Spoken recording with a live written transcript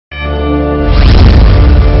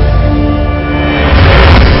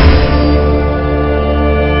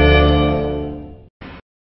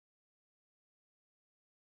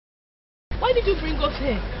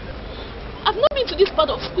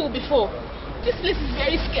for? This place is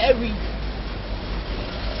very scary.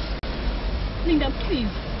 Linda, please.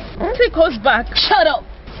 Take us back. Shut up.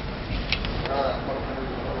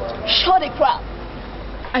 Shut the crap.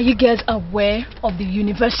 Are you guys aware of the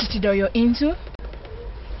university that you're into?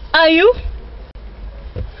 Are you?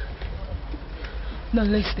 Now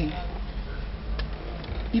listen.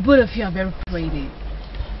 The both of you are very pretty.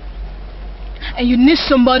 And you need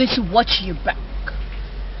somebody to watch your back.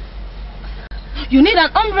 You need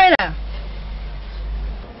an umbrella.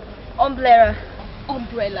 Umbrella.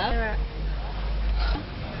 Umbrella.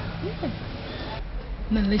 Yeah.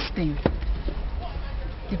 Now listen.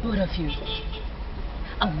 The both of you.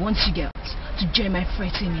 I want you girls to join my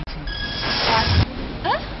fraternity.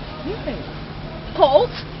 Huh? Yeah.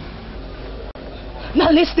 Cult?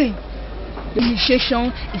 Now listen. The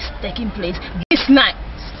initiation is taking place this night.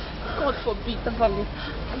 God forbid.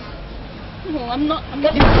 No, I'm not.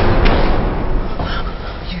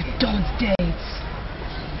 You don't date.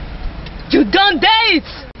 You don't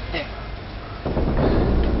date!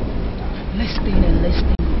 Listen and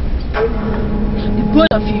listen. The both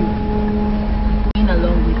of you going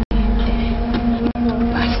along with me.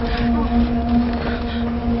 Bastard.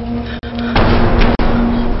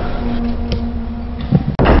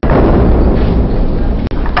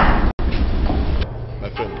 My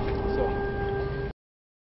friend,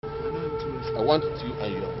 I want you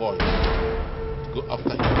and your boy to go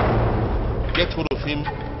after him. Get hold of him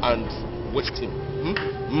and waste him.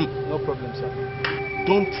 No problem, sir.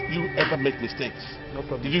 Don't you ever make mistakes. No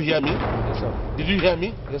problem. Did you hear me? Yes, sir. Did you hear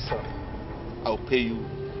me? Yes, sir. I'll pay you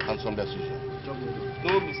handsome as usual.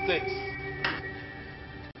 No mistakes.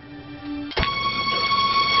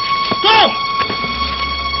 Come!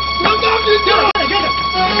 Look out this door!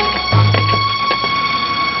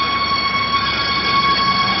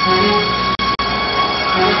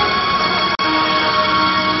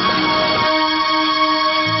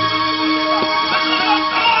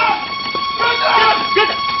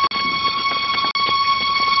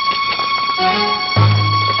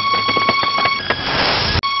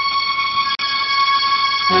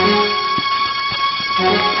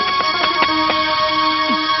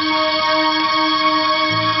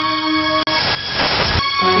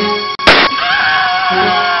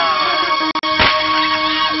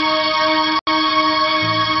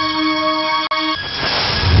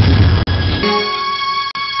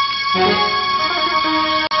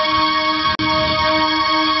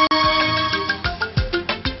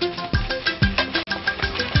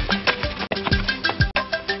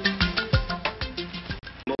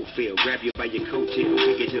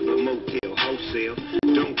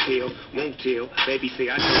 Baby say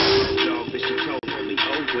I know dog that she told me.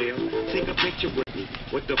 Oh well, take a picture with me.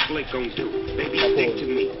 What the flick gon' do? Baby stick to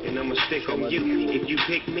me, and I'ma stick on you. If you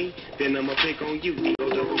pick me, then I'ma pick on you. Go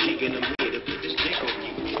double G and I'm here to put this dick on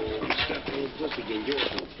you. I'm stuck on pussy and yours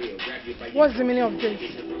don't feel. What's the meaning of this?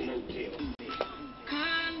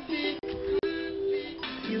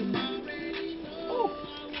 You. Oh,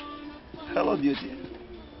 hello, beauty.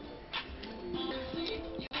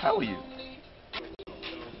 How are you?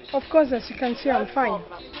 Of course, as you can see, I'm fine.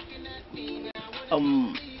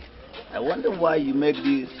 I wonder why you make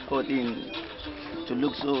this whole thing to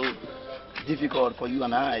look so difficult for you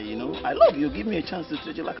and I, you know. I love you. Give me a chance to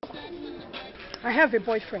treat you like a... I have a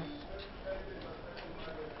boyfriend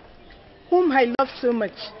whom I love so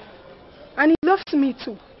much. And he loves me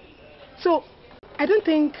too. So, I don't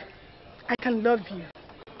think I can love you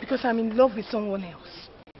because I'm in love with someone else.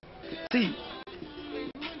 See,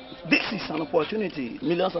 this is an opportunity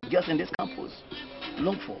millions of girls in this campus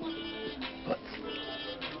long for. But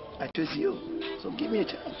I choose you. So give me a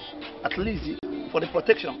chance. At least for the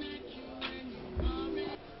protection.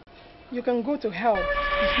 You can go to hell.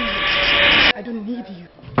 I don't need you.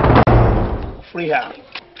 Free her.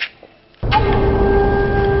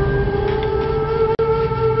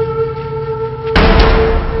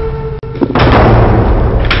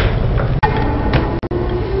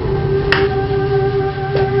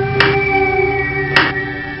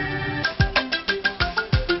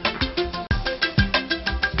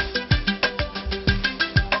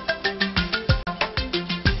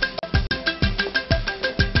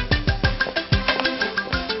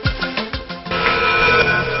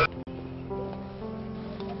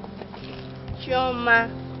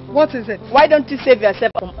 What is it? Why don't you save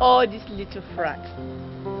yourself from all these little frats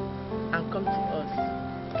and come to us,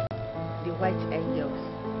 the white angels?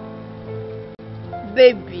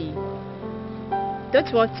 Baby, don't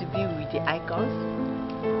you want to be with the icons,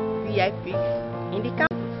 VIPs in the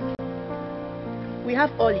campus? We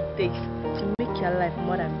have all it takes to make your life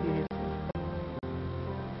more than beautiful.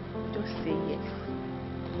 Just say yes.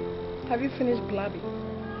 have you finished blabbing?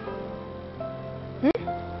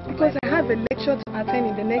 Because I have a lecture to attend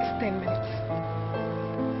in the next 10 minutes.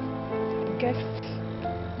 I guess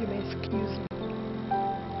you may excuse me.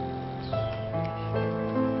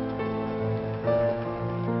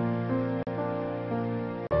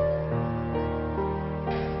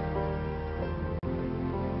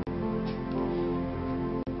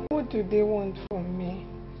 What do they want from me?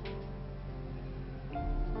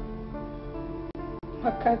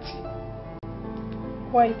 Makati,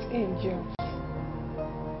 white angels,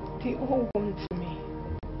 they all want me.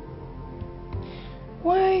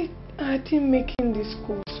 Why are they making this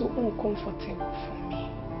school so uncomfortable for me?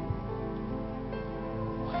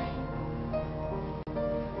 Why?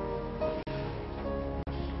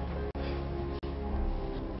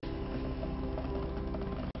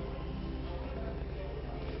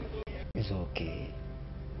 It's okay.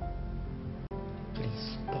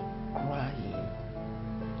 Please stop crying.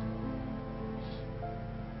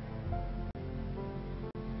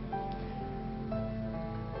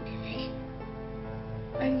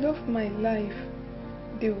 I love my life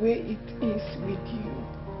the way it is with you.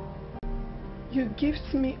 You give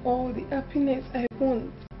me all the happiness I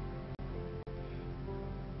want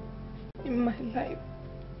in my life.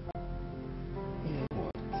 You know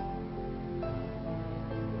what?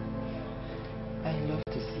 I love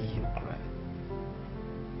to see you cry.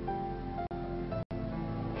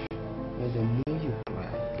 But the more you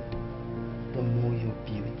cry, the more your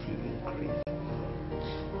beauty increases.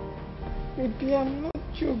 Maybe I'm not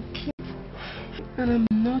joking. And I'm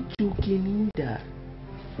not joking either.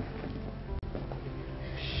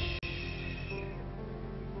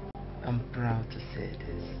 I'm proud to say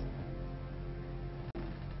this.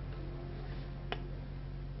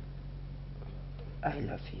 I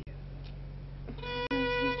love you.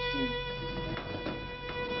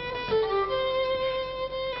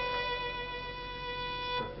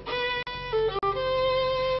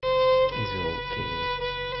 It's okay.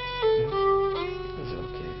 It's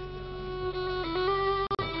okay.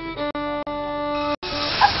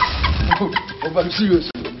 Oh, but I'm serious.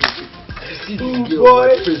 You see this girl boy. on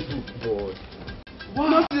Facebook, boy. Wow. You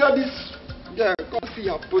don't see all this? Yeah, come see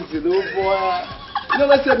her posting, oh boy. You know,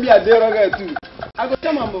 let's say me a day guy too. I go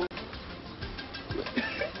tell my mom.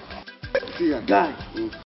 See a guy.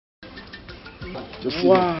 Just see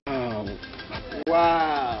Wow.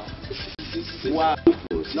 Wow. Wow.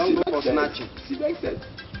 Don't go for snatching. See what I said?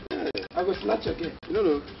 I go snatch again.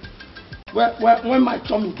 No. When my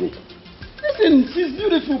chum is there. Listen, she's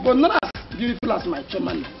beautiful, but not as beautiful as my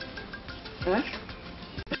chum. Huh?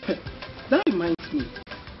 That reminds me.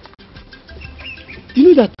 Do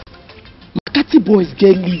you know that Makati boys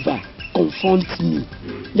get liver confronts me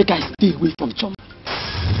like I stay away from chum?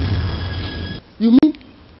 You mean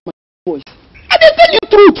my boys? I didn't tell you the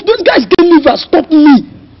truth. Those guys get liver stop me.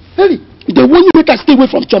 Hey, they want you make I stay away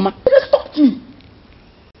from choma. They stopped me.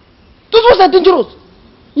 Those ones are dangerous.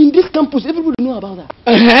 In this campus, everybody know about that.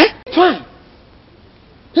 Fine.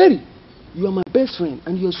 Harry, you are my best friend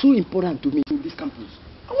and you are so important to me in this campus.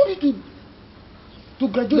 I want you to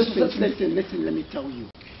graduate successfully. Listen, let me tell you.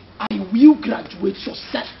 I will graduate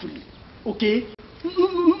successfully. Okay?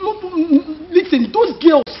 Listen, those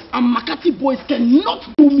girls and Makati boys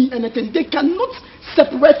cannot do me anything. They cannot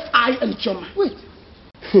separate I and Choma. Wait.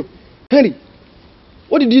 Henry,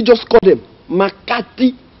 what did you just call them?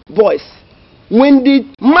 Makati boys. When the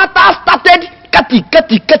matter started, Kati.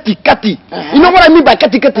 You know what I mean by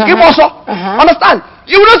Kati? Understand?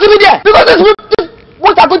 You will not see me there. Because this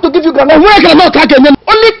what are going to give you grandma? Where can I get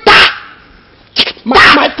only ta.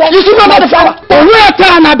 You see me about the flower?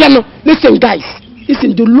 Listen, guys.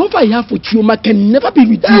 Listen, the love I have for Chioma can never be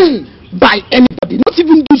reduced by anybody. Not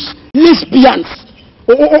even those lesbians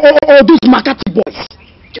or those Makati boys.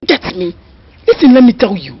 You get me? Listen, let me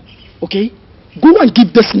tell you. Okay? Go and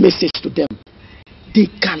give this message to them. They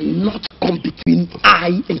cannot come between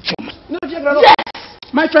I and Choma. Yes!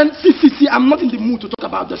 My friend, see, I'm not in the mood to talk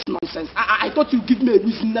about this nonsense. I thought you'd give me a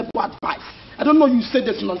reasonable advice. I don't know you say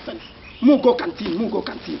this nonsense. Go canteen.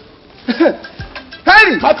 Hey!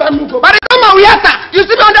 My friend, Mugo. But come on, you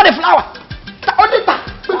see me under the flower. Only that.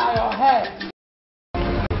 By your hair.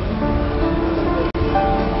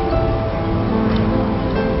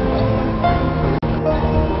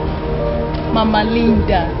 Mama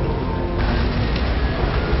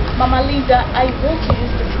Linda, I want to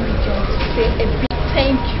use this medium to say a big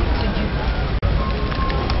thank you to you.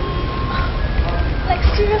 Like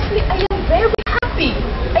seriously, I am very happy.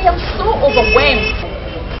 I am so overwhelmed.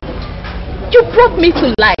 You brought me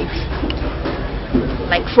to life.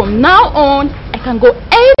 Like from now on, I can go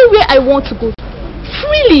anywhere I want to go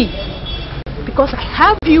freely. Because I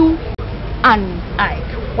have you and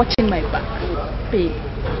Ike watching my back. Babe,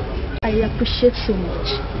 I appreciate so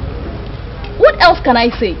much. What else can I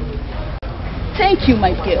say? Thank you,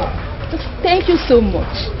 my girl. Just thank you so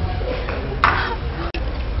much.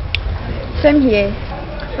 Same here.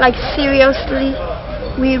 Like seriously,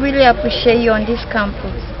 we really appreciate you on this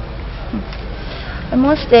campus. I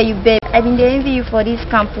must tell you, babe, I've been there envy you for this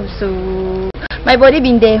campus, so my body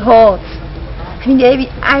been there hot.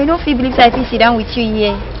 I don't feel believe I feel sit down with you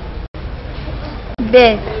here.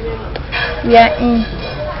 Babe, we are in.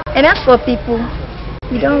 And as for people,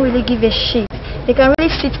 we don't really give a shit. They can really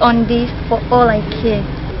sit on this for all I care.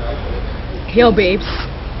 Here, babes,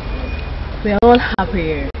 we're all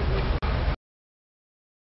happy.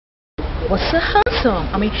 Was so handsome.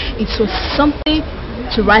 I mean, it was something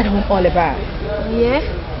to write home all about. Yeah?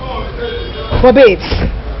 But babes,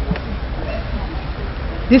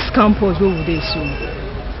 this campus where will they soon?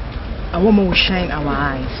 A woman will shine our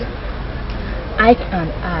eyes. Ike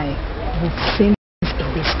and I will sing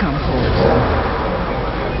in this campus.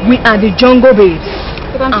 We are the jungle babes.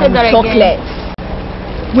 And we talk less.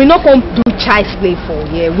 We're not going to do child's play for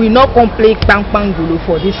here. We're not going to play bang bang gulu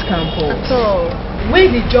for this campus. At all. We're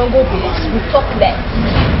the jungle babes. We talk less.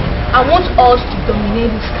 I want us to dominate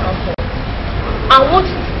this campus. I want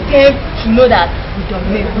them to know that we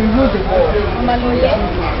dominate. We rule the world.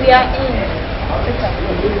 We are in.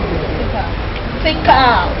 Take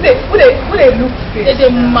her. Who they look face? They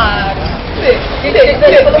mad.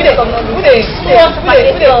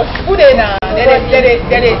 Who they now?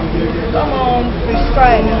 Come on,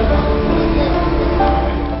 freestyle.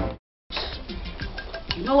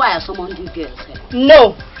 You know why I summoned you girls here?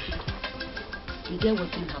 No. You get what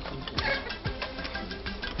happened today.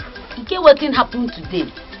 You get what happened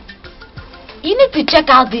today. You need to check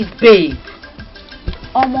out this babe.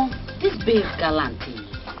 Omo, this babe gallant.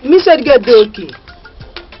 Me said get the okay.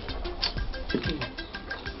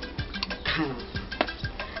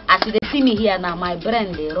 As they see me here now, my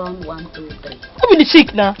brain they run 1, 2, 3. Who be the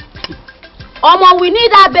chick now? Omo, we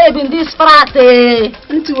need that babe in this frat.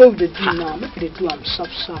 Anything what they do now, make they do am sharp.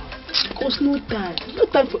 Cause no time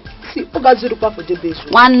for see. Oga zero pa for the base.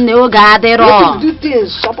 One no gather on. Do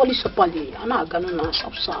things sharply. I'm not gonna now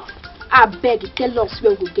sharp. I beg you, tell us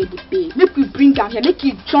where we get the babe. Make we bring her here. Make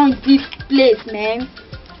you join this place, man.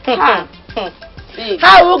 How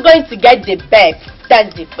are we going to get the babe?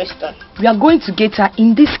 That's the question. We are going to get her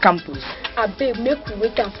in this campus. I beg, make we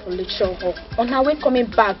wait for lecture hall. On our way coming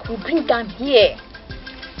back, we bring them here.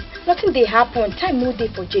 Nothing they happen. Time no day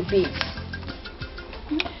for JB.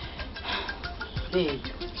 Babe.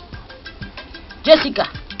 Jessica.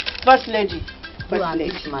 First lady. You are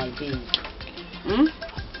this my babe.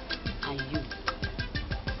 And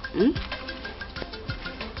you.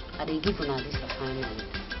 I didn't give you this assignment.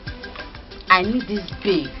 I need this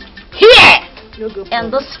babe here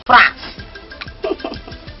and this frat.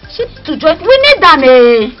 She needs to join. We need them,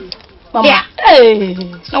 Mama. Yeah. Hey,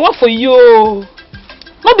 now what for you?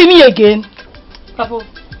 Not be me again. Papa,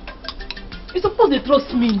 you supposed to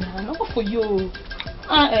trust me now. Now what for you?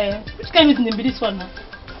 Which kind of name be this one now?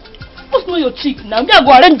 You supposed to know your chick now. Me I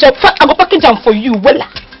go arrange job. I go package them for you. Well,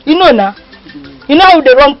 you know now. You know how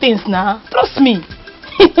they run things now. Trust me.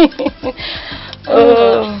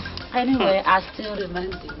 Anyway, I still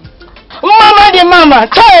remember you. Mama.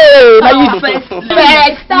 Hey,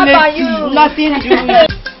 First, stop on you. Nothing to do.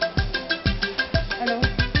 Hello,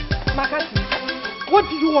 Makati. What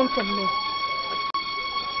do you want from me?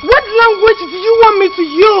 What language do you want me to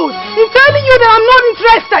use in telling you that I'm not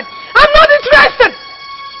interested? I'm not interested.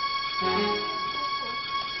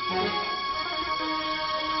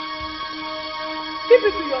 Keep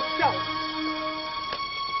it to yourself.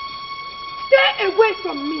 Stay away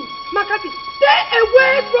from me, Makati. Stay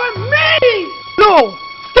away from me. No,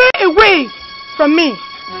 stay away from me.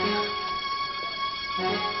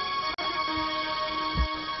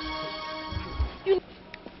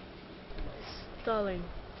 Darling,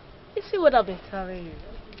 you see what I've been telling you?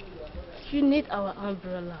 You need our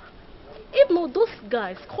umbrella. If not, those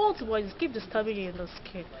guys, cult boys, keep disturbing you in the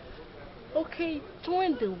skin. Okay,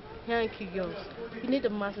 join the Yankee girls. You need the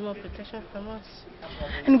maximum protection from us.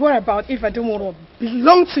 And what about if I don't want to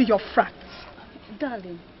belong to your frat?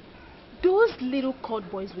 Darling, those little cult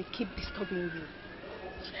boys will keep disturbing you.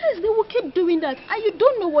 Yes, they will keep doing that. And you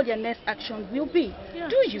don't know what their next action will be. Yeah.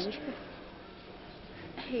 Do you?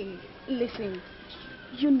 Hey, listen.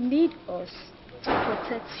 You need us to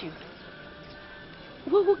protect you.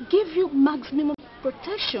 We will give you maximum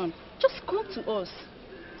protection. Just come to us.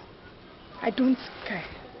 I don't care.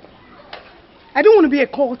 I don't want to be a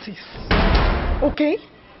cultist. Okay?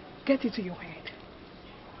 Get it to your head.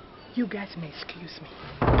 You guys may excuse me.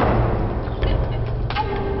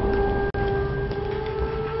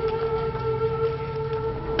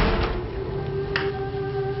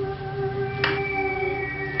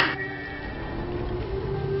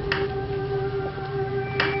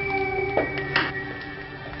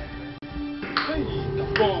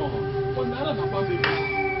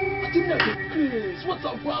 This what's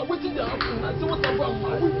up, bro. What's in the happen? I say what's up, bro.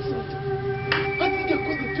 I think they're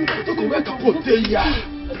going to do that. Don't go back up on there, yeah.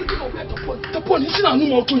 I think they're going back up on. Capone, you should not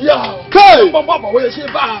know more, yeah. Hey! Baba, where you say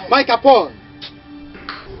bye? My Capone.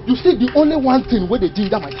 You see the only one thing where they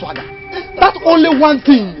ginger my swagger. That's only one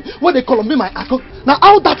thing where they call me my uncle. Now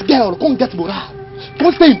how that girl can't get morale.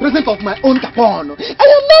 Don't stay in presence of my own Capone. I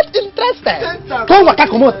am not interested. Don't waka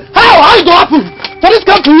come on. How it go happen? For this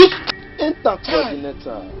campus?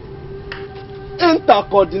 Intercoordinator.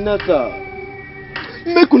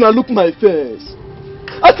 Make una look my face.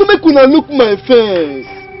 I say make una look my face.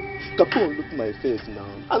 Capone, look my face now.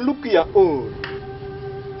 And look your own.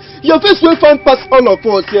 Your face will find past all of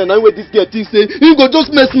us here. Now where this girl thinks say he go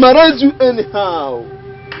just mesmerize you anyhow.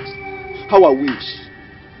 How I wish.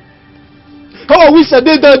 How I wish I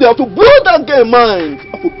did that there to blow that girl mind.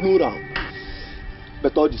 I for blow down.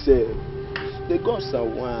 But all you say, the gods are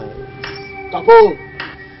wise. Capone.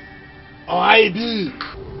 I be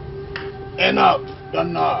enough.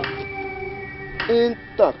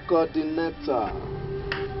 Intercoordinator.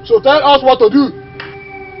 So tell us what to do.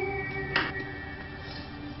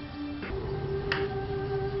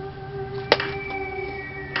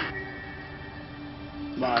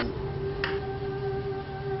 Man.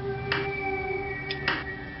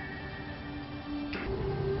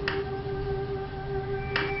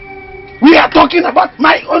 We are talking about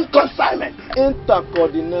my own consignment.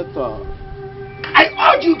 Intercoordinator. I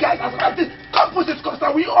urge you guys as far as this campus is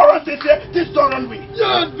concerned, we all run this don't run we.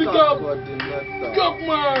 Yes, big up. Big up,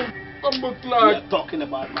 man. I'm glad. We are talking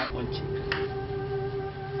about my own chick.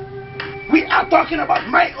 We are talking about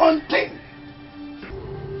my own thing.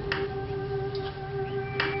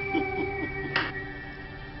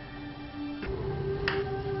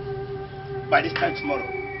 By this time tomorrow,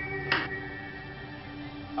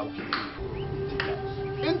 I will give you the details.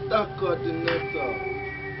 Intercoordinator.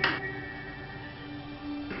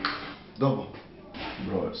 Double.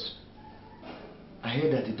 Bros, I hear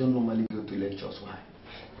that you don't normally go to lectures. Why?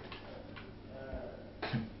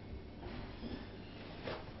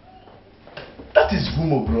 That is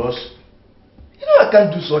rumor, bros. You know I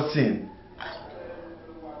can't do such thing.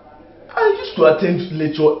 I used to attend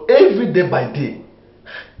lecture every day by day.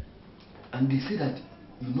 And they say that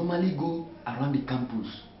you normally go around the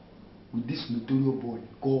campus with this notorious boy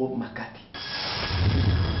called Makati.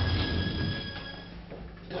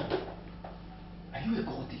 Are you a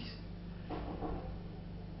goddess?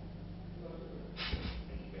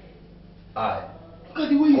 Aye. Look at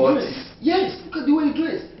the way you dress. Yes, look at the way you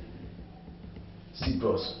dress. See,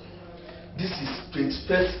 bros, this is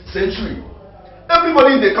 21st century.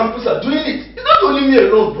 Everybody in the campus are doing it. It's not only me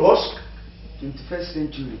alone, bros. 21st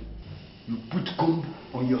century. You put comb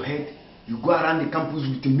on your head. You go around the campus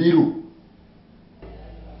with a mirror.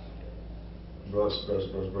 Bros.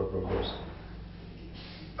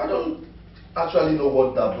 I don't actually know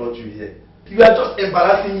what that brought you here. You are just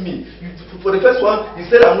embarrassing me. For the first one, you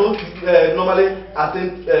said I'm not normally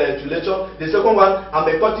attend to lecture. The second one, I'm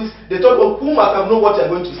a cultist. The third one, who must have known what you're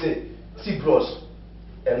going to say? See, bros,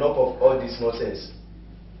 enough of all this nonsense.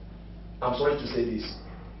 I'm sorry to say this.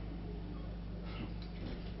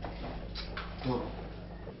 No.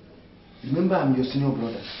 Remember, I'm your senior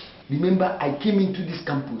brother. Remember, I came into this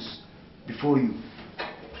campus before you.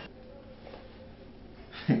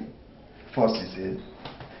 First, you said.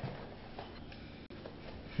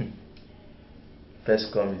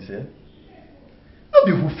 First come, you say. Not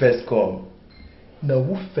be who first come. Now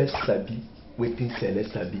who first sabi, waiting sell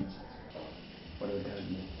sabi. What does that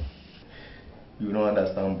mean? You don't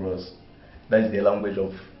understand, bros. That is the language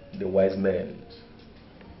of the wise men.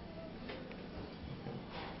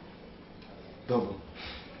 Double.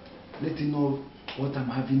 Let you know what I'm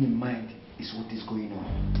having in mind is what is going on.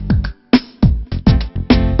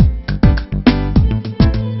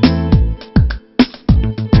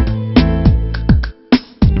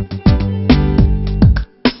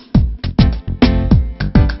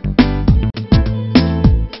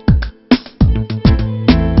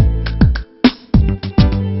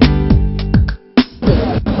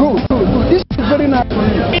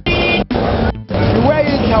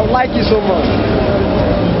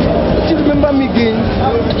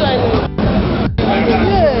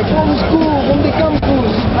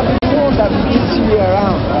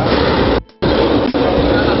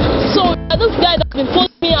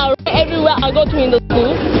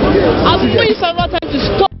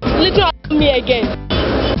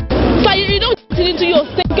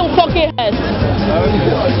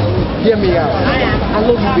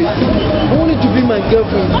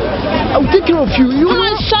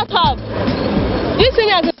 Shut up! Do you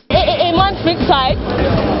think as a man freak side?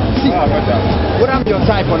 See, whether I'm your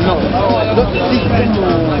type or not,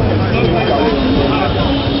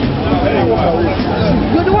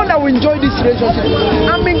 you're the one that will enjoy this relationship.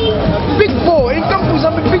 I'm a big boy. In campus,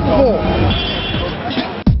 I'm a big boy.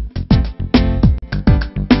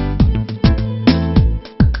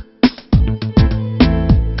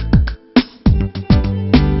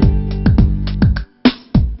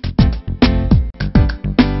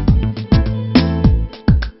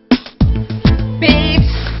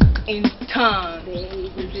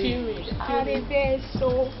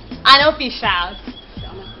 Unofficial.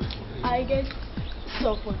 I guess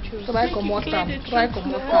so for true. Try come on.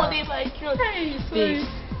 Babe,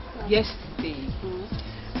 yesterday,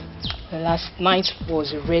 the last night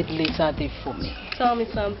was a red letter day for me. Tell me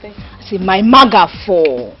something. I say my maga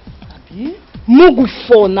fall. Mugu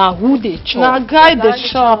fall now. Who they chop? Now guide the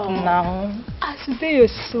shop now. I say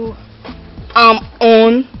so. I'm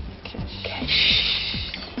on cash.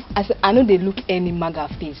 I said I know they look any maga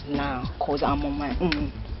face now, cause I'm on my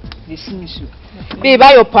own. They see me so. Babe,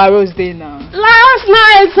 buy your paroles there now. Last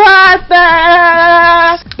night hot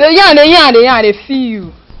they feel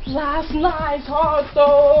you. Last night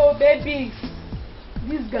hot babies.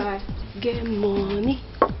 This guy get money.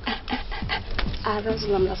 That's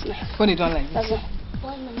last night. Funny, don't like this.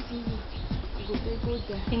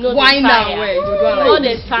 You know wine down where you don't like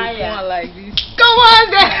this. Like this. Go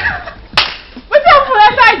on there. What's up for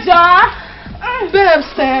that jar? Babe,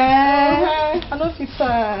 I don't feel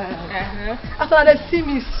fine. After they see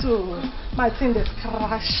me so, my thing is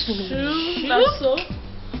crashing. True, that's so.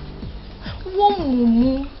 One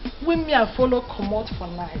mumu, when me and follow come out for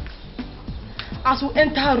night. As we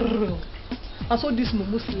enter room, and so this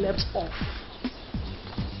mumu slept off.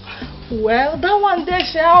 Well, that one day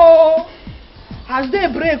shall. As they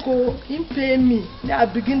break, him pay me. They are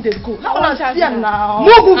begin to go. Now I see now.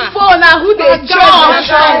 Move for now. Who they drunk?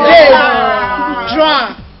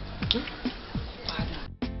 Drunk.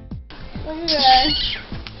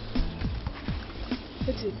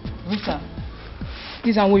 Rita,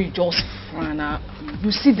 this is where you just ran out.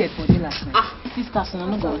 You see that body last night. This person I'm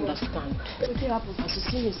not gonna understand. What happened? As you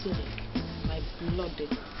see me say, my blood.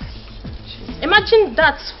 Imagine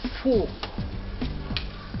that fool.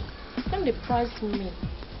 When they priced me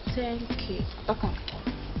 10K,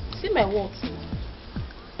 see my words.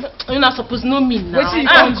 You're not supposed to know me now. What you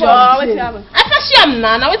happened? I trust you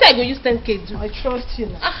now. Now what I go use 10K do? I trust you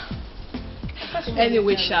now.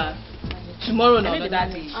 Anyway, Sha, tomorrow another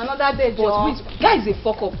day. Another day, but guys, they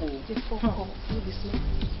fuck up. They fuck up.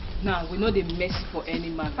 Nah, we know they messy for any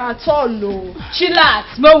man. At all, no.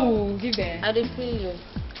 Chillax, no, give them. I dey feel you.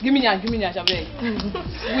 Give me your Shabek.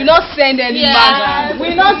 We not send any maga.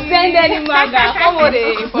 We not send any maga. Come on,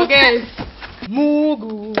 forget.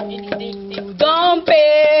 Mugu, don't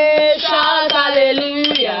pay, shout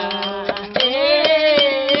hallelujah.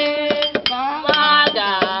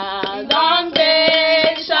 Maga, don't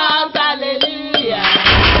pay, shout hallelujah.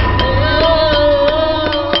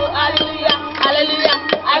 Hallelujah, hallelujah,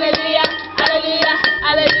 hallelujah, hallelujah,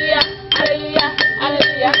 hallelujah, hallelujah,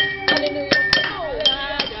 hallelujah, hallelujah.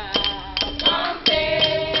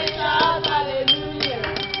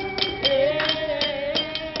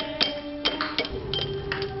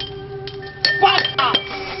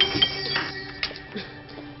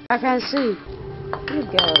 I can see. You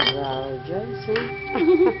girls are rejoicing.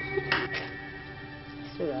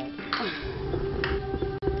 It's alright.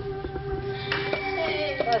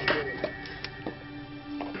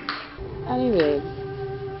 Anyway,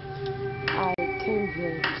 I came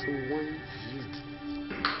here to warn you.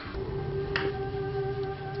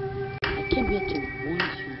 I came here to warn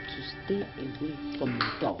you to stay away from the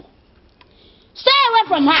door. Stay away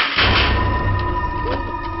from her!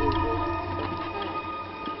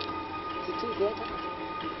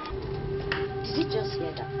 Did you just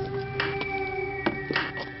hear that?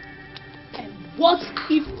 And what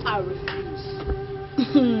if I refuse?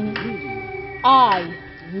 I,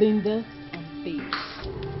 Linda, and Babes,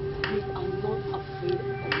 we are not afraid of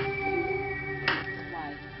you. Why?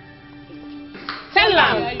 Tell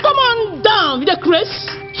her! Come on down with the Chris!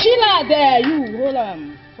 Chill out there, you! Hold on.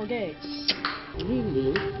 Forget.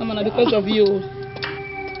 Really? Come on, because of you.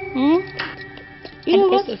 You know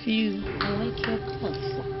what? Because of you. I like your guts. I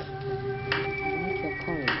like your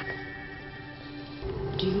courage.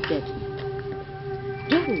 Do you get me?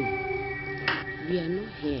 No. We are not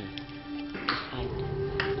here to fight.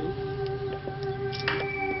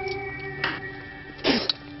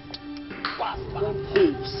 When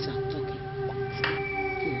babes are talking,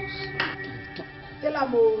 girls can talk. Tell her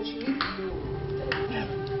more, she needs to know.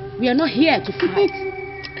 We are not here to fight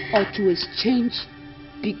or to exchange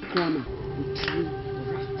big grammar with you.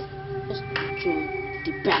 join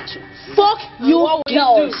the battle. Fuck you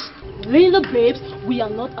girls. Little babes, we are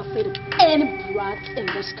not afraid of any brats in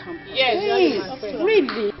this camp. Yes, hey,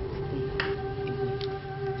 really?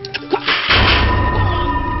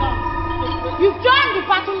 You joined the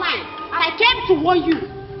battle line, and I came to warn you.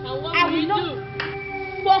 And what I will will you not do?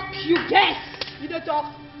 fuck you guys. You don't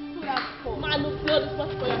talk. Man, no blood is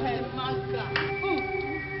for your head.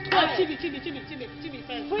 Chibi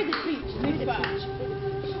first. Free the speech.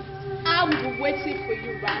 I will be waiting for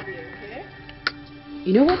you right here, okay?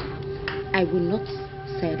 You know what? I will not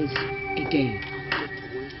say this again.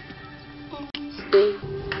 Stay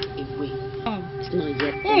away. It's not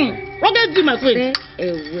yet over. Look at you, my friend. Stay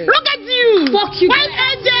away. Look at you. Fuck you. White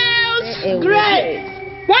angels. Great.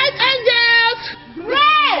 White angels.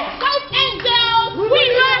 Great. White angels. We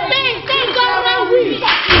love them. They gonna win.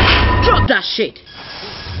 Drop that shit.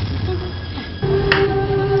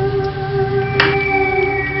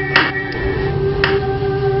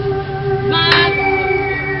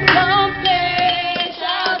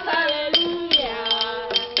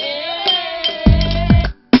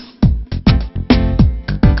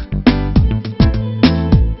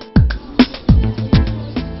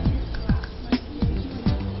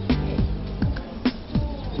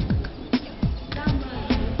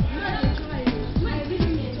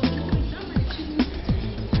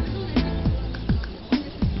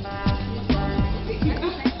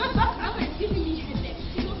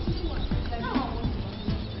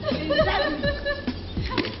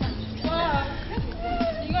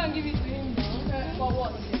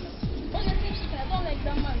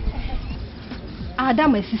 Ada,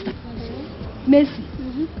 my sister. Mercy.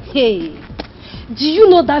 Hey. Do you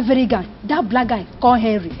know that very guy? That black guy called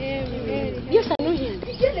Henry. Yes, I know him.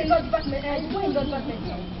 He came in the department.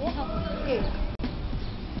 What happened?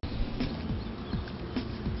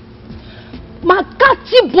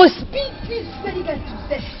 Makati boys beat this very guy to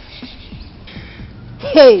death.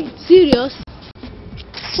 Hey. Serious?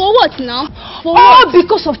 For what now? For all what?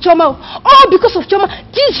 because of Choma. All because of Choma.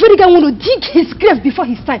 This very guy want to dig his grave before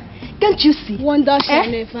his time. Can't you see? Wonder shall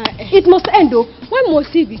never end. It must end though. Why must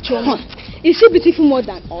he be Choma? Is he beautiful more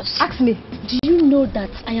than us? Ask me. Do you know that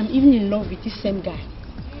I am even in love with this same guy?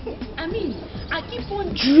 I mean, I keep on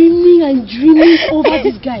dreaming and dreaming over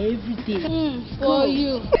this guy every day. For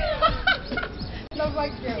you.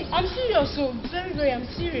 I'm serious, so very, I'm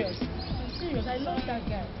serious. I love that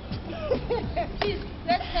guy. Please,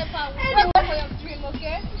 let's help her. Let's go for your dream,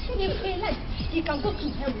 okay? He can go to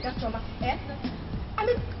hell with that Choma. I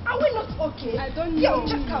mean, are we not okay? I don't know. Yeah,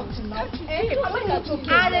 check out now. Are we not okay?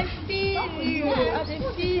 I feel you.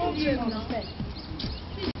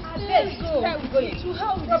 Let's go. Let's go. To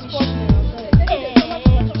hell with this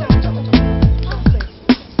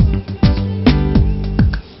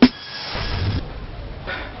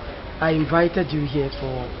I invited you here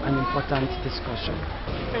for an important discussion.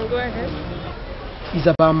 Go ahead. It's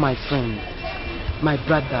about my friend, my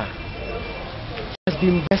brother. He has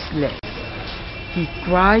been restless. He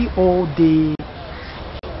cries all day.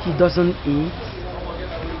 He doesn't eat.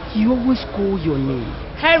 He always calls your name.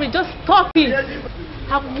 Harry, just stop it.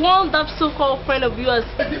 I've warned that so-called friend of yours.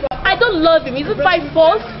 I don't love him. Is it by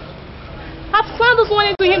force? I've found this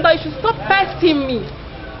warning to him that you should stop pestering me.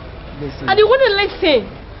 Listen. And you wouldn't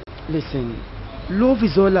listen. Listen. Love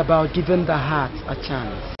is all about giving the heart a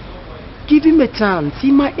chance. Give him a chance.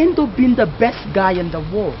 He might end up being the best guy in the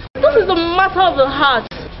world. This is a matter of the heart.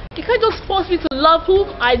 You can't just force me to love who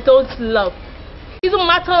I don't love. It's a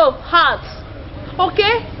matter of heart.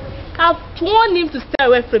 Okay? I've warned him to stay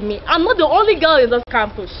away from me. I'm not the only girl in this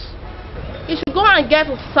campus. You should go and get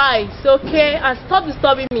a size, okay? And stop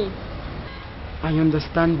disturbing me. I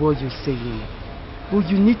understand what you're saying. But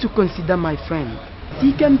you need to consider my friend.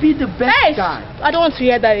 He can be the best guy. I don't want to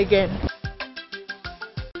hear that again.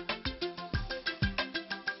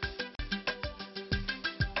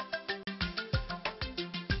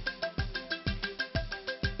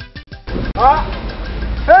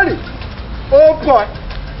 Harry! Oh boy!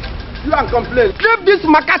 You and complain. Leave these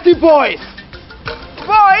Makati boys!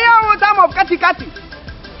 Boy, here is time of Kati Kati.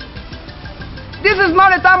 This is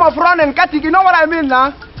not the time of running Kati. You know what I mean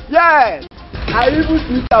now? Yes. I even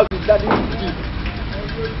sneak out with Daddy Chief.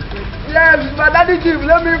 Yes, but Daddy Chief,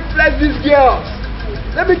 let me flex these girls.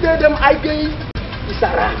 Let me tell them I gave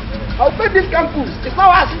Isara. I'll pay this campus. It's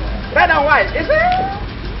not us. Red and white. Is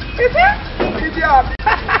it? Is it? Idiot.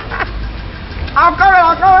 I'm coming.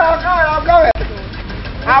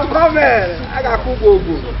 I got cool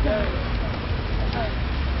go.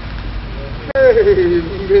 Hey,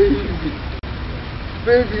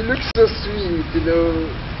 baby, you look so sweet, you know.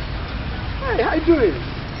 Hi, how you doing?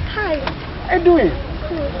 Hi. How you doing?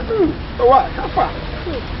 So what? How far?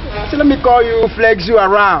 So let me call you, flex you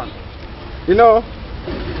around. You know?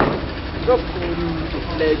 Just call you,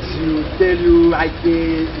 flex you, tell you I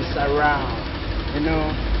care is around. You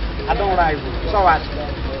know? I don't rival. So what?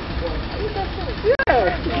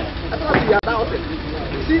 Yeah. I thought you are bouncing.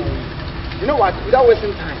 See? You know what? Without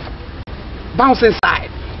wasting time. Bounce inside.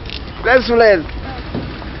 Let's.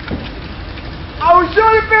 I will show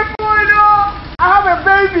you people, you know. I have a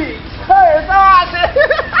baby. Hey, so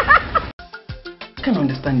I can't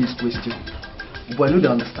understand this question. But I don't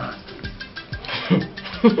understand.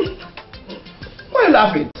 Why are you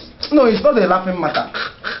laughing? No, it's not a laughing matter.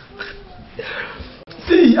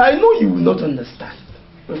 See, I know you will not understand.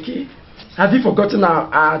 Okay? Have you forgotten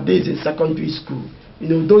our days in secondary school? You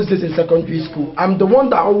know, those days in secondary school, I'm the one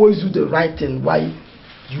that always do the right thing. Why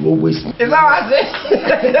you always... Is that what I say?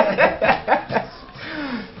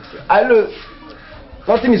 I know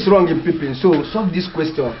nothing is wrong in peeping, so solve this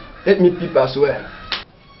question. Let me peep as well.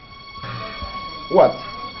 What?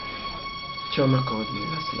 Choma called me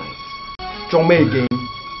last night. Choma again?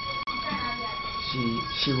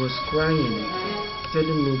 She was crying,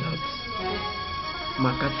 telling me that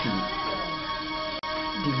Makati,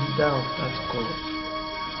 the leader of that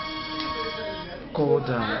called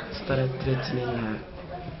her, started threatening her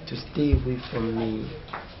to stay away from me.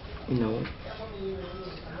 You know,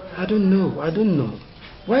 I don't know.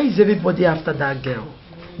 Why is everybody after that girl?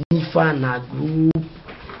 Nifa na group,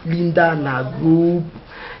 Linda na group,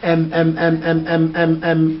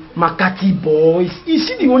 Makati boys. Is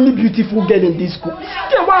she the only beautiful girl in this school? Is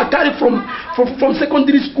she the one I carry from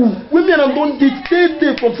secondary school? Women and don't date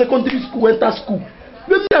day from secondary school, enter school.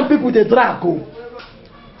 Women and people they drag go.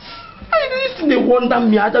 I used to wonder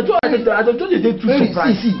me. I don't they too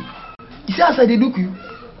surprised. See as I look you.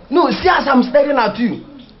 No, see as I'm staring at you.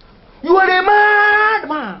 You are a mad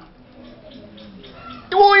man.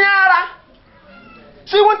 You are.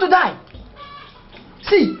 So you want to die?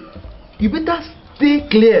 See, you better stay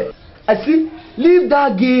clear. I see, leave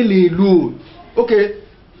that girl alone. Okay,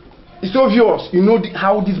 it's obvious. You know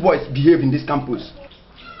how these boys behave in this campus.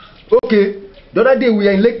 Okay, the other day we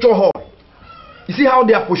were in lecture hall. You see how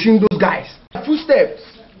they are pushing those guys. Footsteps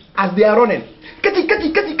as they are running. It's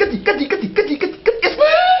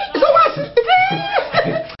over.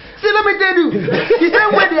 See, let me tell you, the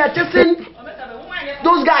same way they are chasing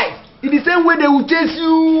those guys, in the same way they will chase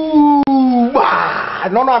you.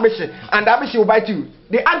 No, Abishi. And Abishi will bite you.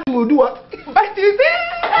 The ant will do what? Bite you.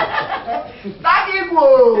 That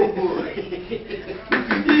equal.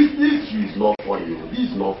 This is not funny. This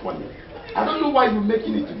is not funny. I don't know why you're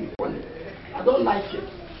making it to be funny. I don't like it.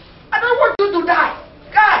 I don't want you to die.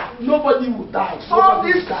 God, nobody will die. Solve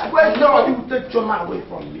this question. Nobody will take Choma away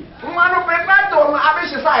from me. Don't watch.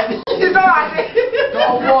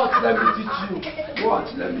 Let me teach you.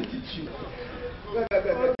 Watch. Let me teach you.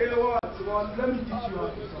 Okay, what? Let me teach you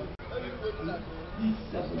how to solve. This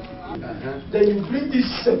 78. Then you bring this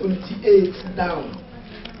 78 down.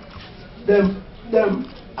 Then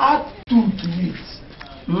add 2 to it.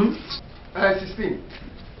 16.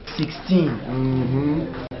 16.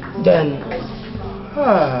 Then. I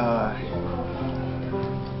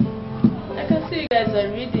can see you guys are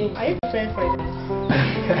reading. Are you preparing for it?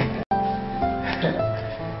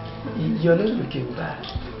 You're not looking bad.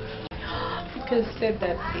 You can say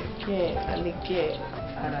that again and again.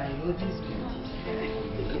 And I know this beauty.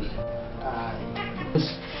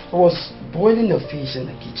 I was boiling a fish in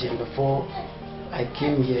the kitchen before I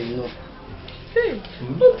came here, you know. Hey,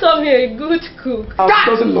 don't tell me a good cook. He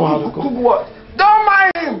doesn't know how to cook. What? Don't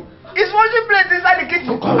mind him. He's washing plates inside the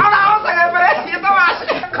kitchen. Come.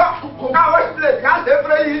 Wash plates.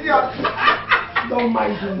 Don't mind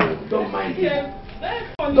him.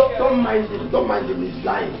 Don't mind him. Don't mind him. He's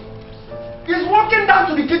lying. He's walking down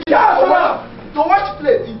to the kitchen to wash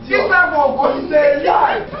plates. This time for going there.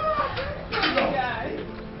 Lie.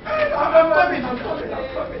 I'm coming.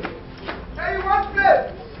 Hey, you wash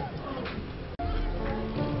plates.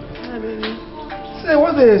 Hi, baby. Say,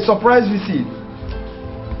 what's the surprise visit?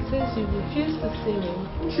 Since you refused to see me,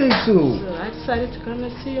 Say so. So I decided to come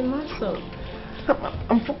and see you myself.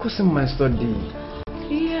 I'm focusing on my study.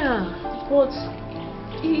 Yeah, but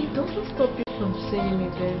it doesn't stop you from seeing me,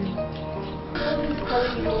 baby. I'm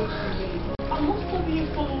not stopping you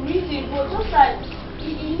from reading, but just like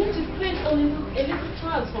you need to create a little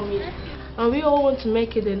chance for me. And we all want to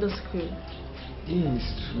make it in the school. Yes,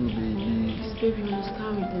 true, baby. Please, baby, you must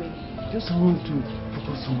come with me. Just want to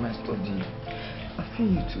focus on my study. I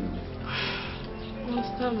feel you too. You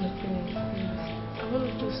must come with me, please. I want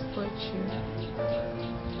to just touch you.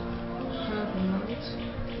 Have a note.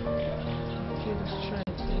 You just try it.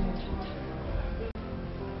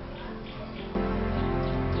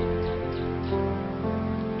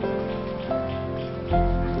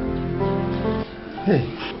 Hey,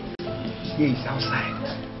 he's outside.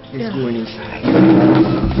 Let's go inside.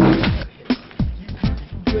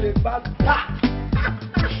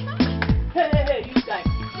 Hey, you guys.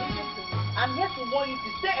 I'm here to warn you to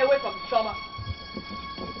stay away from trauma.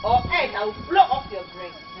 Or else I will blow off your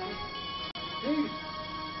brain.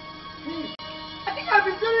 I think I've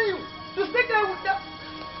been telling you to stay there with that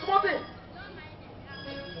small thing.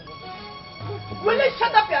 Will you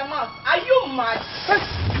shut up your mouth? Are you mad?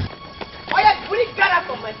 Why are you really got up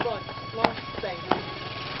from my front? Nonsense.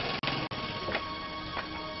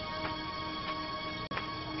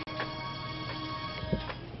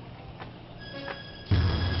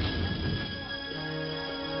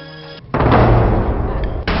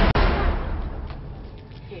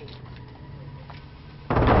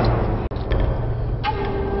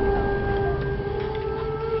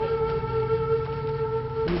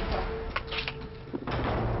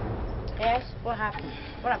 Yes, what happened?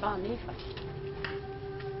 What about Nifa?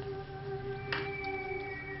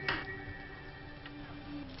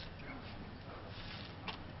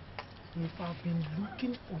 If I've been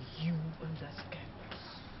looking for you on this campus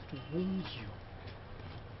to warn you,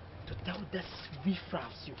 to tell these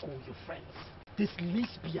riffraffs you call your friends, these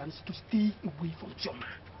lesbians to stay away from Choma.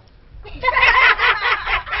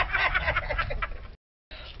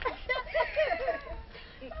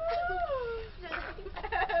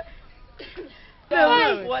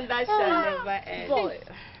 No wonder shall never end. Boy,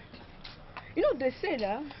 you know they say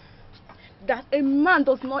that a man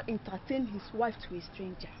does not entertain his wife to a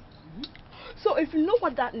stranger. So if you know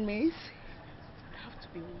what that means, you have to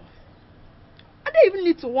be warned. I don't even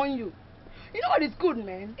need to warn you. You know what is good,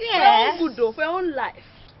 man? Yes. For your own good though, for your own life.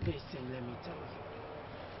 Listen, let me tell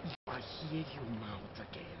you. If I hear your mouth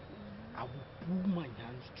again, I will pull my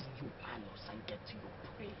hands through your anus and get to your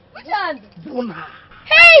prey. Which hand? Bona.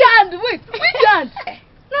 Hey! Hand, wait, which hand?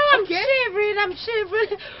 No, I'm shivering, I'm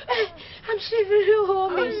shivering. I'm shivering,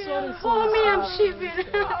 hold me. Hold me, I'm shivering.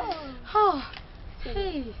 Oh,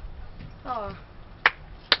 hey. Oh.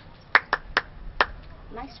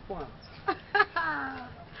 Nice one.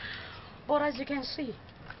 But as you can see,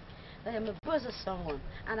 I am a busy someone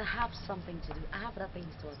and I have something to do. I have other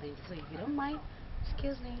things to attend to. So if you don't mind,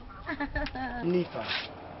 excuse me. Nifa.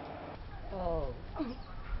 Oh.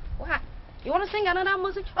 What? You want to sing another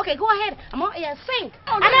music? Okay, go ahead. I'm out here, sing.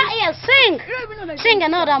 Another here, sing. Sing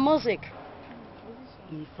another music.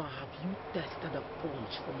 Nifa, have you tested a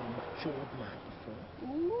punch from a matured man before?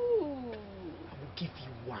 Ooh. I will give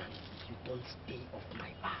you one if you don't stay off my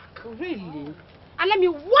back. Really? And let me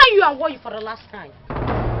warn you and warn you for the last time.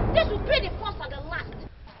 This will be the first and the last.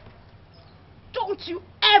 Don't you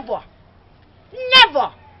ever,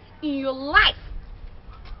 never in your life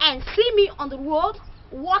and see me on the road,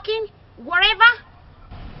 walking, wherever,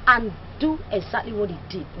 and do exactly what he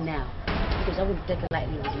did now. Because I wouldn't take it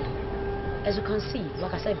lightly with you. As you can see,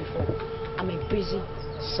 like I said before, I'm a busy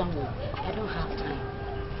someone. I don't have time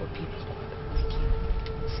for people like you.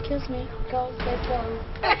 Excuse me, go, let's go.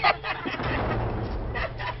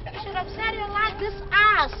 You should have said you like this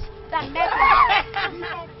ass that met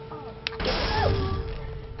me.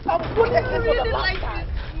 I'm putting this for the last time.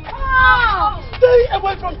 Oh! Stay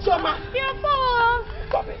away from Choma. You're full.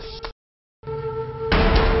 Rubbish.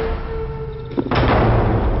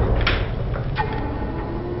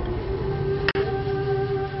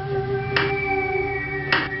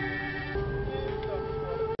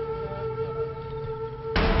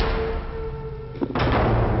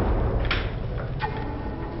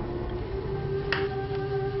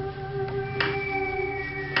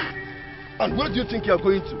 And where do you think you are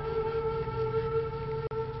going to?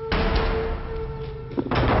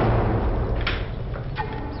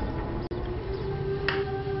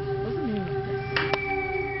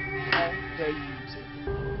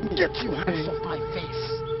 Get your hands off my face.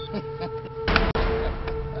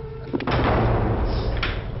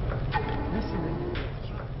 Listen,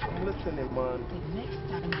 I'm listening, man. the next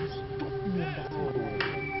time you stop me on that road,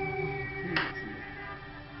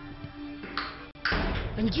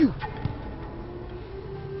 and you.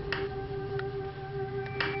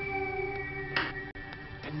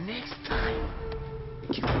 The next time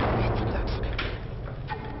you met that friend,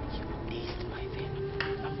 you will taste my venom.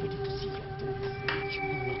 I'm ready to see your thoughts. You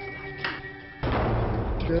will not like it.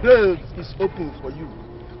 The road is open for you.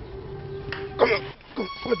 Come on, come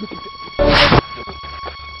on, let me take it.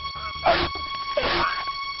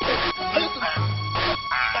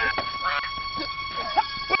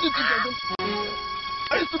 What did you do?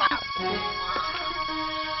 I used to be.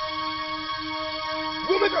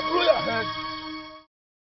 Go make a blow your head.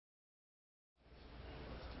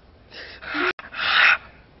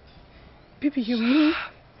 Baby, you mean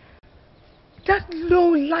that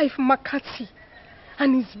low-life Makati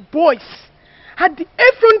and his boys had the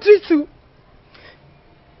effrontery to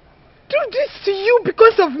do this to you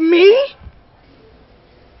because of me?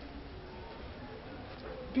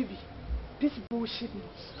 Baby, this bullshit must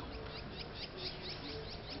stop.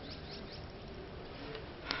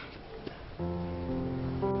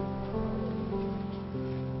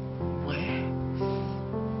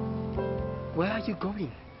 Where are you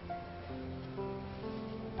going?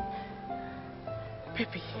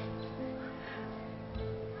 Baby,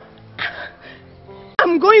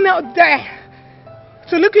 I'm going out there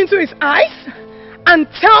to look into his eyes and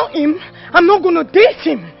tell him I'm not going to date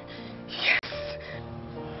him. Yes.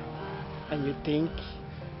 And you think,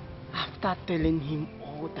 after telling him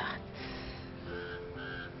all that,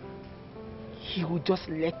 he will just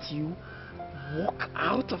let you walk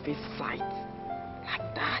out of his sight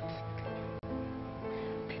like that?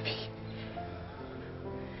 Baby,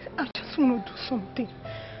 I just want to do something.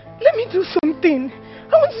 Let me do something.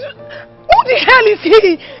 I want to... Who the hell is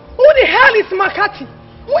he? Who the hell is Makati?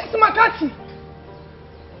 Who is Makati?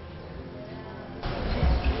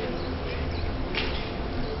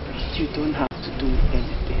 You don't have to do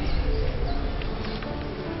anything.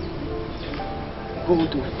 Go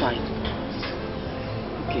to fight,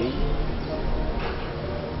 okay?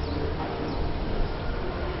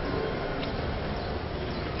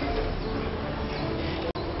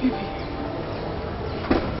 Baby,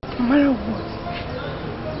 no matter what,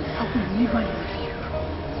 I will never leave you.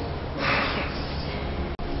 Yes.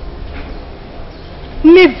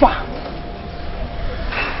 Never.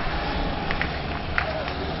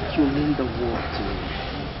 You mean the world to me.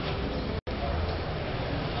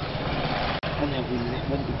 And I will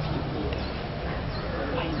never leave you either.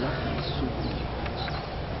 I love you so much.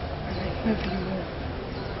 And I love you more.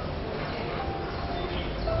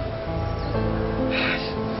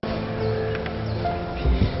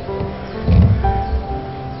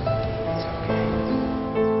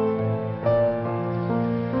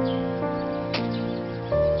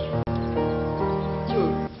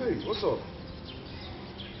 What's up?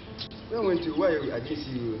 Where went you? Why I didn't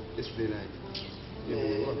see you yesterday night?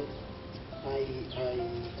 I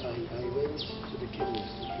went to the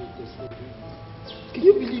chemist to get the surgery. Can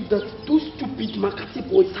you believe that those stupid Makati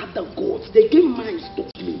boys had the guts? They gave minds to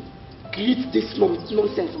me. Create this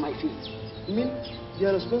nonsense on my face. You mean they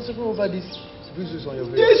are responsible over these bruises on your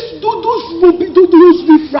face? Yes, those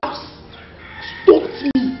riffraffs stopped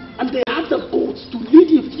me and they had the guts to lay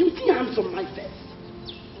their filthy hands on my face.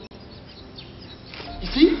 You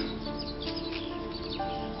see?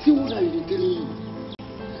 See what I've been telling you?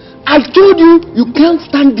 I told you, you can't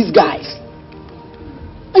stand these guys.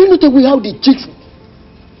 Are you not aware how they chase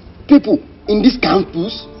people in this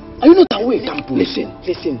campus? Are you not aware? Campus?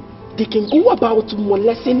 Listen. They can go about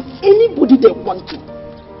molesting anybody they want to.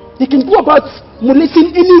 They can go about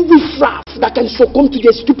molesting any riffraff that can succumb to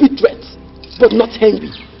their stupid threats. But not Henry.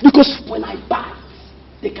 Because when I bite,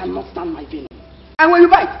 they cannot stand my venom. And when you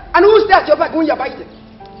bite, and who's there at your back when you're biting?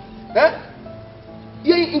 Huh?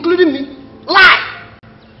 You including me? Lie!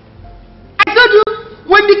 I told you,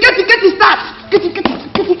 when the kitty starts,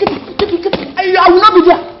 I will not be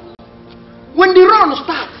there. When the run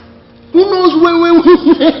starts, who knows when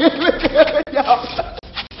enough!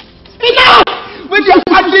 When you're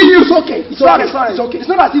fighting you, it's okay. It's sorry. It's okay. It's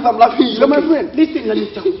not as if I'm laughing. You're my friend. Listen, let me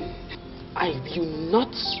tell you. I will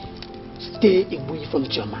not stay away from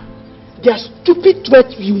Choma. Their stupid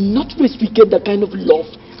threats will not reciprocate the kind of love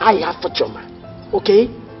I have for Choma.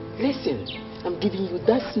 Okay? Listen, I'm giving you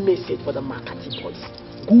that message for the Makati boys.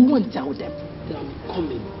 Go and tell them that I'm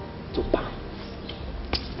coming to buy.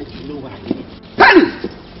 And you know what I mean. Henry!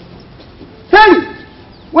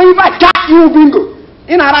 When you buy cat, you will bingo.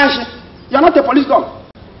 In Arrange, you're not a police dog.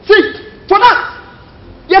 See, for that,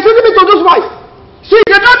 you're sending me to those boys. See,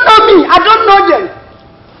 they don't know me. I don't know them.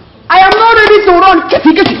 I am not ready to run.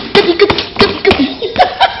 Kitty.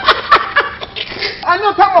 I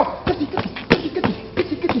know, come on. Kitty.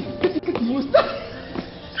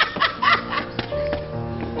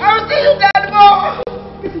 I will see you dead, boy.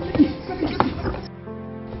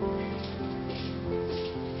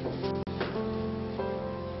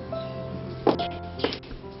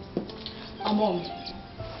 Mom,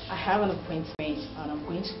 I have an appointment and I'm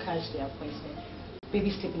going to catch the appointment.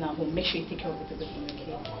 Baby's sleeping at home. Make sure you take care of it everything,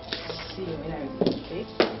 okay? See you when I return, okay?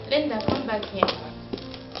 Linda, come back here.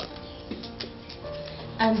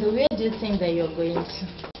 And where do you think that you're going to?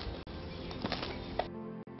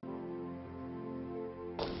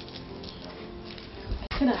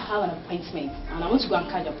 I said I have an appointment and I want to go and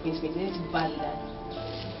catch the appointment. It's bad that.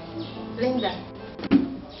 Linda,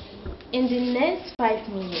 in the next 5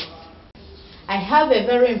 minutes, I have a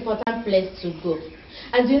very important place to go.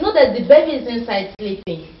 And you know that the baby is inside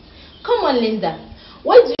sleeping. Come on, Linda.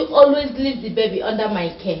 Why do you always leave the baby under my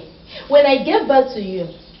care? When I get back to you,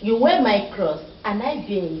 you wear my cross and I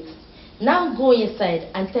bear it. Now go inside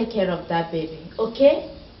and take care of that baby, okay?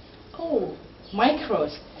 Oh, my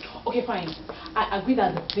cross. Okay, fine. I agree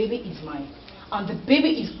that the baby is mine. And the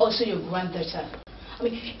baby is also your granddaughter. I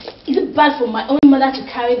mean, is it bad for my own mother to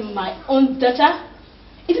carry my own daughter?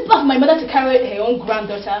 Is it bad for my mother to carry her own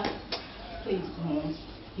granddaughter? Please, Mom.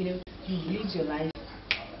 You know, you lived your life.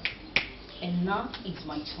 And now it's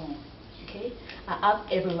my turn. Okay? I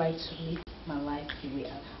have every right to live my life the way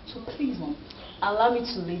I. So please, Mom, allow me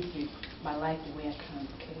to live my life the way I can.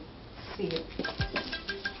 Okay? See you.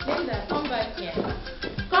 Linda, come back here.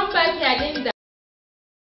 Come back here, Linda.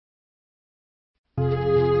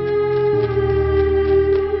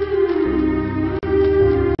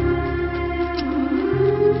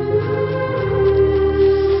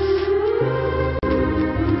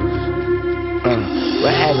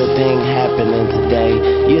 With everything happening today,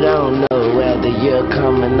 you don't know whether you're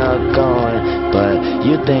coming or going, but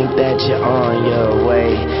you think that you're on your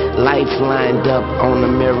way. Lights lined up on the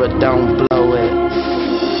mirror, don't blow it.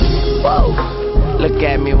 Whoa! Look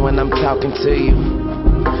at me when I'm talking to you.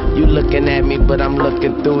 You looking at me, but I'm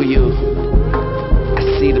looking through you. I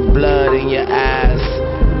see the blood in your eyes.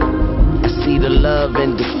 I see the love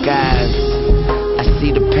in disguise. I see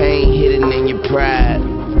the pain hidden in your pride.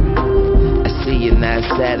 See you're not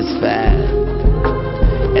satisfied,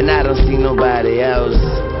 and I don't see nobody else.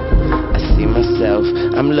 I see myself.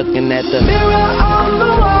 I'm looking at the mirror on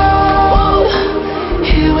the wall.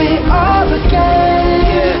 Here we are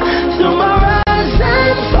again. Through my rise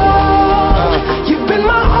and fall, you've been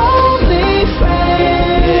my only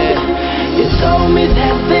friend. You told me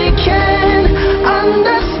that they can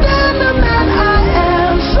understand the man I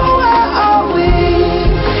am. So where are we?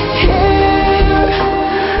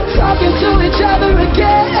 Talking to each other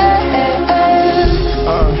again.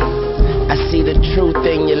 I see the truth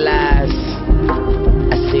in your lies.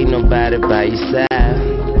 I see nobody by your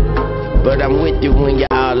side, but I'm with you when you're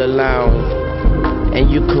all alone, and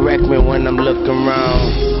you correct me when I'm looking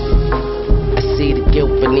wrong. I see the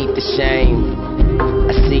guilt beneath the shame.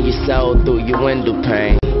 I see your soul through your window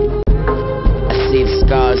pane. I see the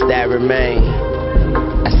scars that remain.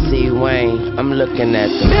 I see Wayne. I'm looking at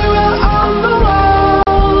the mirror on the wall.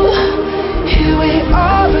 Here we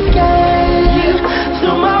are again,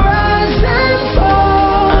 through my rise and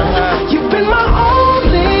fall. You've been my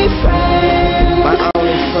only friend.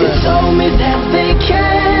 You told me that they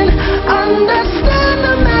can understand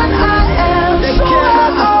the man I am. So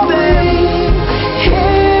where are we?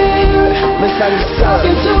 Here,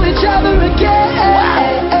 talking to each other again.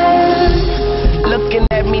 Looking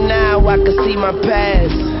at me now, I can see my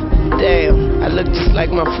past. Damn, I look just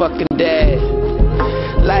like my fucking dad.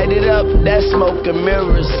 Light it up, that smoke and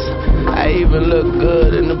mirrors. I even look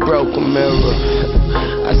good in the broken mirror.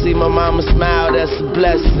 I see my mama smile, that's a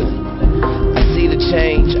blessing. I see the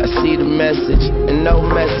change, I see the message, and no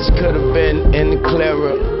message could have been any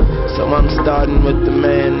clearer. So I'm starting with the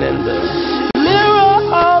man and the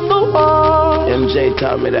mirror on the wall. MJ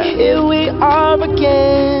taught me that. Here we are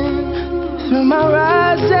again, through my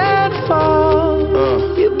rise and fall.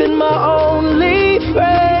 You've been my only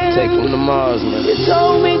friend. Take them to Mars, man. You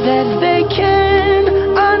told me that they can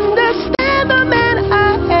understand the man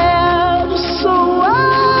I am. So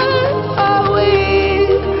why are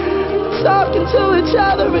we talking to each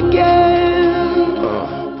other again?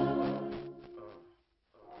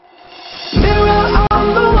 Mirror on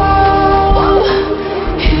the wall.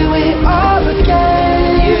 Here we are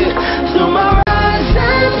again, through my rise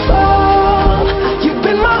and fall. You've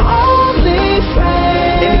been my only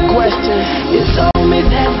friend. Any questions? You told me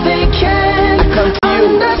that they can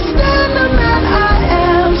understand the man I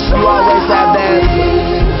am. So you always have the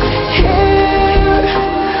answer. Here,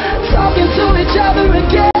 talking to each other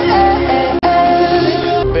again.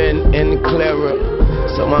 Been any clearer,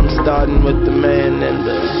 so I'm starting with the man and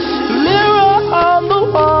the mirror on the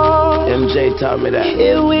wall. MJ taught me that.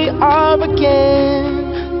 Here we are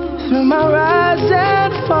again, through my rise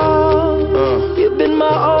and fall. You've been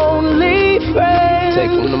my only friend.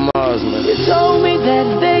 Take them to Mars, man. You told me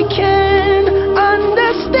that they can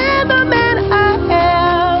understand the man I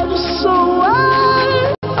am. So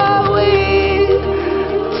why are we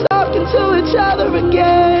talking to each other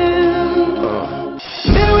again?